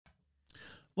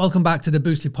Welcome back to the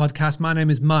Boostly podcast. My name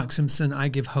is Mark Simpson. I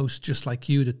give hosts just like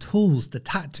you the tools, the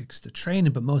tactics, the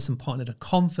training, but most importantly, the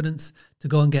confidence to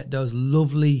go and get those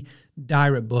lovely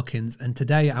direct bookings. And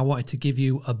today I wanted to give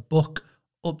you a book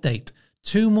update.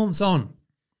 2 months on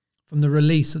from the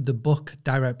release of the book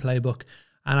Direct Playbook.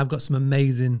 And I've got some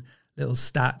amazing little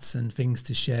stats and things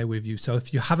to share with you. So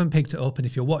if you haven't picked it up and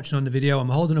if you're watching on the video, I'm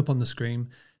holding up on the screen.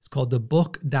 It's called the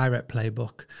book Direct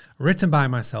Playbook, written by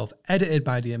myself, edited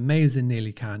by the amazing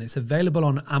Neely Khan. It's available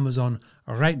on Amazon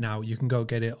right now. You can go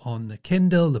get it on the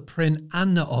Kindle, the print,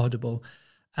 and the Audible.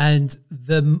 And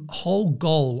the whole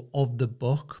goal of the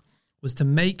book was to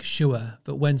make sure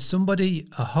that when somebody,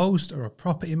 a host or a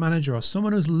property manager or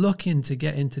someone who's looking to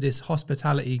get into this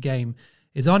hospitality game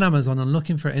is on Amazon and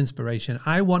looking for inspiration,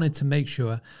 I wanted to make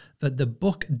sure that the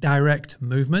book direct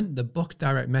movement, the book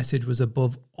direct message was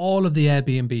above all of the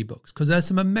Airbnb books, because there's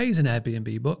some amazing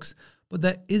Airbnb books, but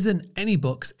there isn't any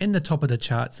books in the top of the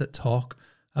charts that talk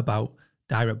about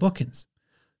direct bookings.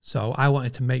 So I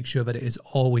wanted to make sure that it is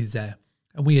always there,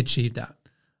 and we achieved that.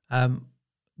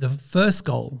 The first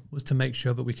goal was to make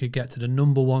sure that we could get to the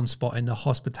 #1 spot in the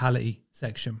hospitality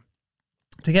section.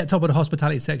 To get top of the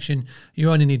hospitality section,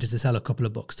 you only needed to sell a couple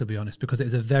of books, to be honest, because it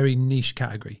is a very niche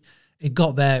category. It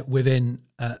got there within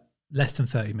less than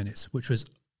 30 minutes, which was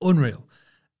unreal.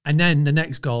 And then the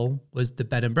next goal was the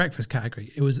bed and breakfast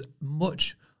category. It was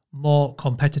much more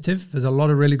competitive. There's a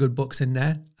lot of really good books in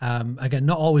there. Again,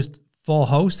 not always for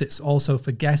hosts. It's also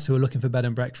for guests who are looking for bed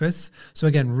and breakfasts. So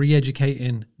again,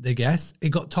 re-educating the guests. It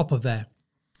got top of there.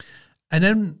 And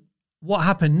then what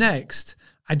happened next,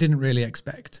 I didn't really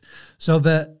expect. So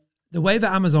the way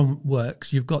that Amazon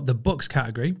works, you've got the books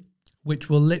category, which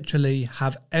will literally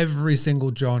have every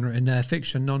single genre in there,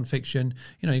 fiction, non-fiction.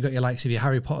 You know, you got your likes of your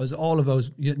Harry Potters, all of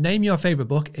those. You name your favorite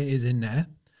book, it is in there.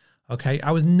 Okay,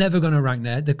 I was never going to rank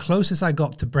there. The closest I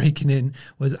got to breaking in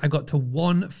was I got to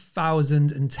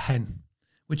 1,010,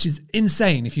 which is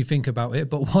insane if you think about it,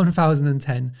 but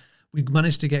 1,010. We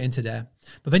managed to get into there.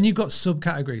 But then you've got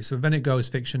subcategories. So then it goes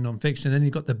fiction, non-fiction, and then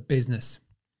you've got the business.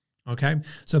 Okay,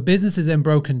 so business is then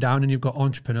broken down and you've got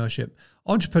entrepreneurship.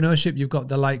 Entrepreneurship, you've got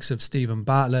the likes of Stephen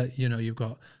Bartlett, you know, you've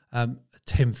got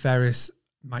Tim Ferriss,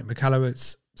 Mike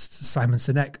Michalowicz, Simon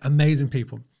Sinek, amazing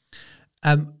people.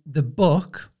 The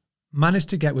book managed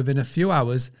to get within a few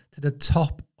hours to the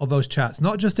top of those charts,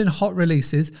 not just in hot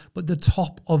releases, but the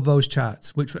top of those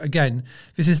charts, which again,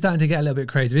 this is starting to get a little bit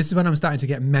crazy. This is when I'm starting to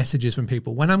get messages from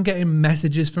people. When I'm getting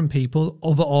messages from people,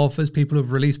 other authors, people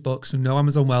who've released books who know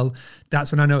Amazon well, that's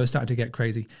when I know it's starting to get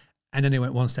crazy. And then it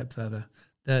went one step further.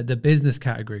 The business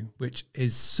category, which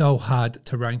is so hard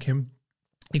to rank him,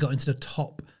 he got into the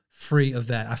top 3 of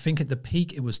there. I think at the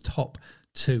peak, it was top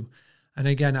 2. And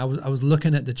again, I was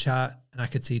looking at the chart and I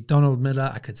could see Donald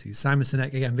Miller, I could see Simon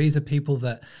Sinek. Again, these are people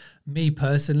that me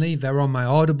personally, they're on my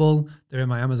Audible, they're in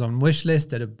my Amazon wish list.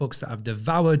 They're the books that I've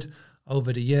devoured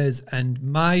over the years. And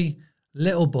my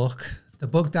little book, the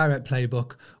book Direct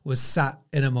Playbook, was sat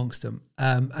in amongst them.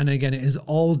 And again, it is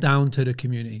all down to the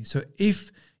community. So if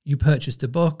you purchased a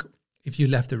book, if you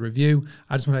left a review,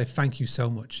 I just want to thank you so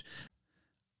much.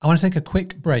 I want to take a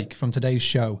quick break from today's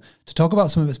show to talk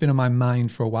about something that's been on my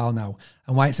mind for a while now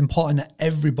and why it's important that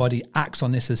everybody acts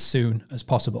on this as soon as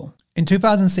possible. In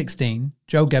 2016,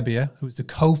 Joe Gebbia, who was the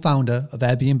co-founder of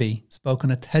Airbnb, spoke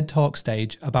on a TED Talk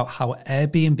stage about how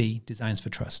Airbnb designs for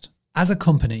trust. As a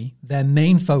company, their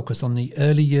main focus on the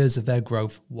early years of their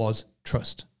growth was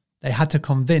trust. They had to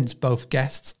convince both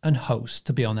guests and hosts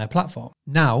to be on their platform.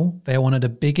 Now, they are one of the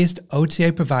biggest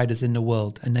OTA providers in the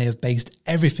world, and they have based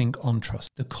everything on trust.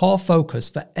 The core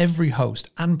focus for every host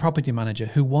and property manager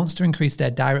who wants to increase their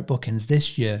direct bookings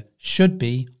this year should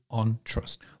be on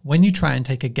trust. When you try and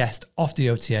take a guest off the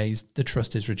OTAs, the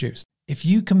trust is reduced. If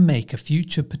you can make a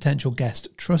future potential guest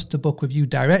trust to book with you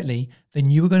directly, then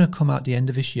you are going to come out the end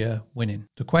of this year winning.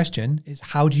 The question is,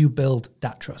 how do you build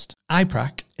that trust?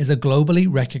 iPrac is a globally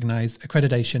recognized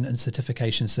accreditation and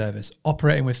certification service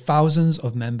operating with thousands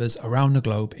of members around the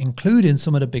globe, including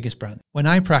some of the biggest brands. When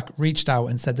iPrac reached out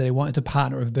and said that they wanted to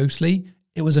partner with Boostly,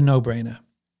 it was a no-brainer.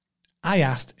 I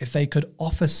asked if they could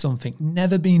offer something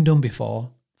never been done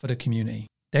before for the community.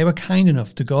 They were kind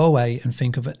enough to go away and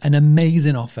think of an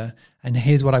amazing offer, and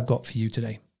here's what I've got for you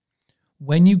today.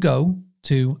 When you go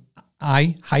to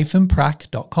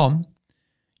i-prac.com,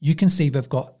 you can see they've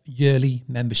got yearly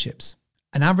memberships.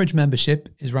 An average membership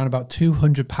is around about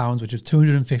 £200, which is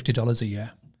 $250 a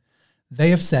year.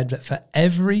 They have said that for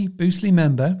every Boostly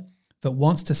member that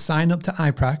wants to sign up to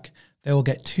iPrac, they will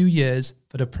get 2 years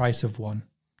for the price of one.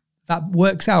 That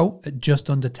works out at just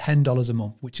under $10 a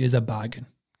month, which is a bargain.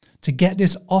 To get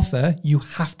this offer, you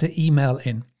have to email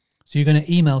in. So you're going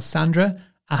to email Sandra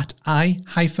at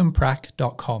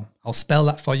i-prac.com. I'll spell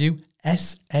that for you.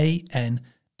 SANDRA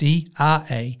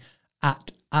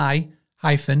at i-prac.com.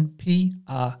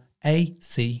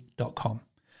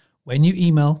 When you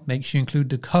email, make sure you include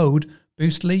the code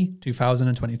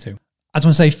Boostly2022. I just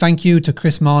want to say thank you to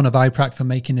Chris Marn of iPrac for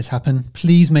making this happen.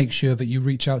 Please make sure that you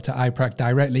reach out to iPrac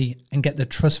directly and get the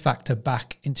trust factor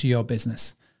back into your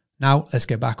business. Now, let's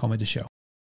get back on with the show.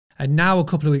 And now, a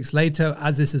couple of weeks later,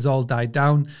 as this has all died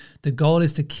down, the goal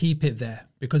is to keep it there,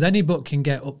 because any book can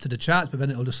get up to the charts, but then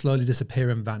it'll just slowly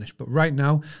disappear and vanish. But right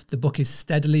now, the book is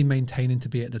steadily maintaining to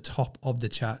be at the top of the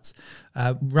charts.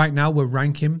 Right now, we're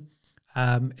ranking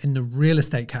in the real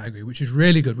estate category, which is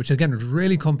really good, which again is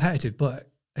really competitive. But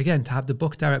again, to have the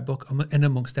book direct book in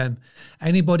amongst them,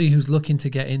 anybody who's looking to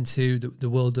get into the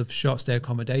world of short stay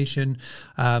accommodation,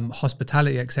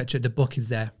 hospitality, etc., the book is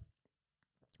there.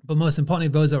 But most importantly,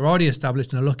 those that are already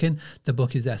established and are looking, the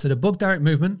book is there. So the book direct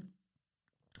movement,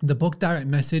 the book direct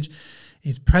message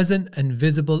is present and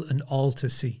visible and all to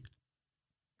see.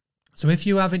 So if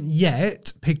you haven't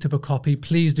yet picked up a copy,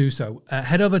 please do so.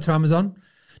 Head over to Amazon.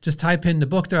 Just type in the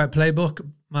book direct playbook,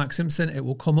 Mark Simpson. It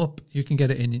will come up. You can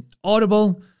get it in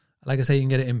Audible. Like I say, you can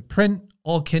get it in print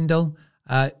or Kindle.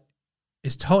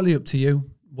 It's totally up to you,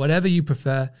 whatever you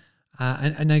prefer.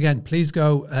 And again, please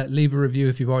go leave a review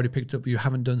if you've already picked it up, but you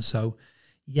haven't done so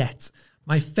yet.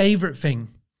 My favorite thing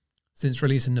since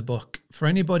releasing the book, for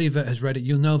anybody that has read it,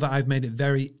 you'll know that I've made it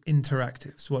very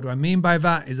interactive. So what do I mean by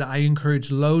that is that I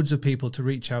encourage loads of people to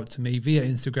reach out to me via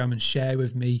Instagram and share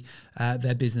with me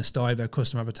their business story, their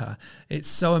customer avatar. It's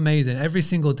so amazing. Every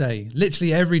single day,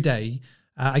 literally every day,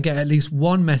 I get at least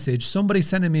one message, somebody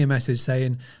sending me a message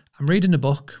saying, I'm reading the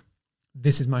book,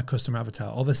 this is my customer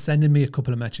avatar, or they're sending me a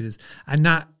couple of messages. And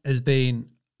that has been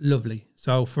lovely.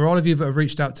 So for all of you that have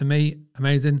reached out to me,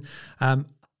 amazing.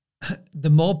 The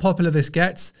more popular this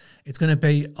gets, it's going to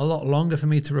be a lot longer for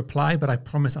me to reply, but I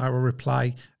promise I will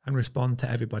reply and respond to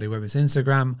everybody, whether it's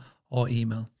Instagram or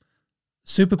email.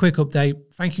 Super quick update.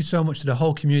 Thank you so much to the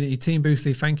whole community. Team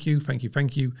Boostly, thank you, thank you,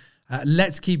 thank you.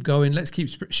 Let's keep going. Let's keep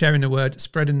sharing the word,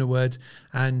 spreading the word.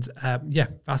 And yeah,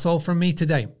 that's all from me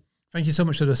today. Thank you so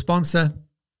much to the sponsor.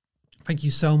 Thank you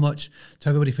so much to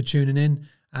everybody for tuning in.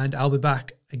 And I'll be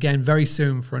back again very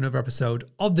soon for another episode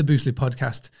of the Boostly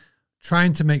podcast,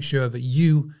 trying to make sure that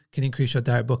you can increase your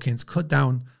direct bookings, cut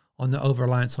down on the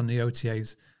over-reliance on the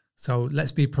OTAs. So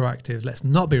let's be proactive. Let's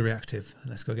not be reactive.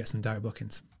 Let's go get some direct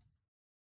bookings.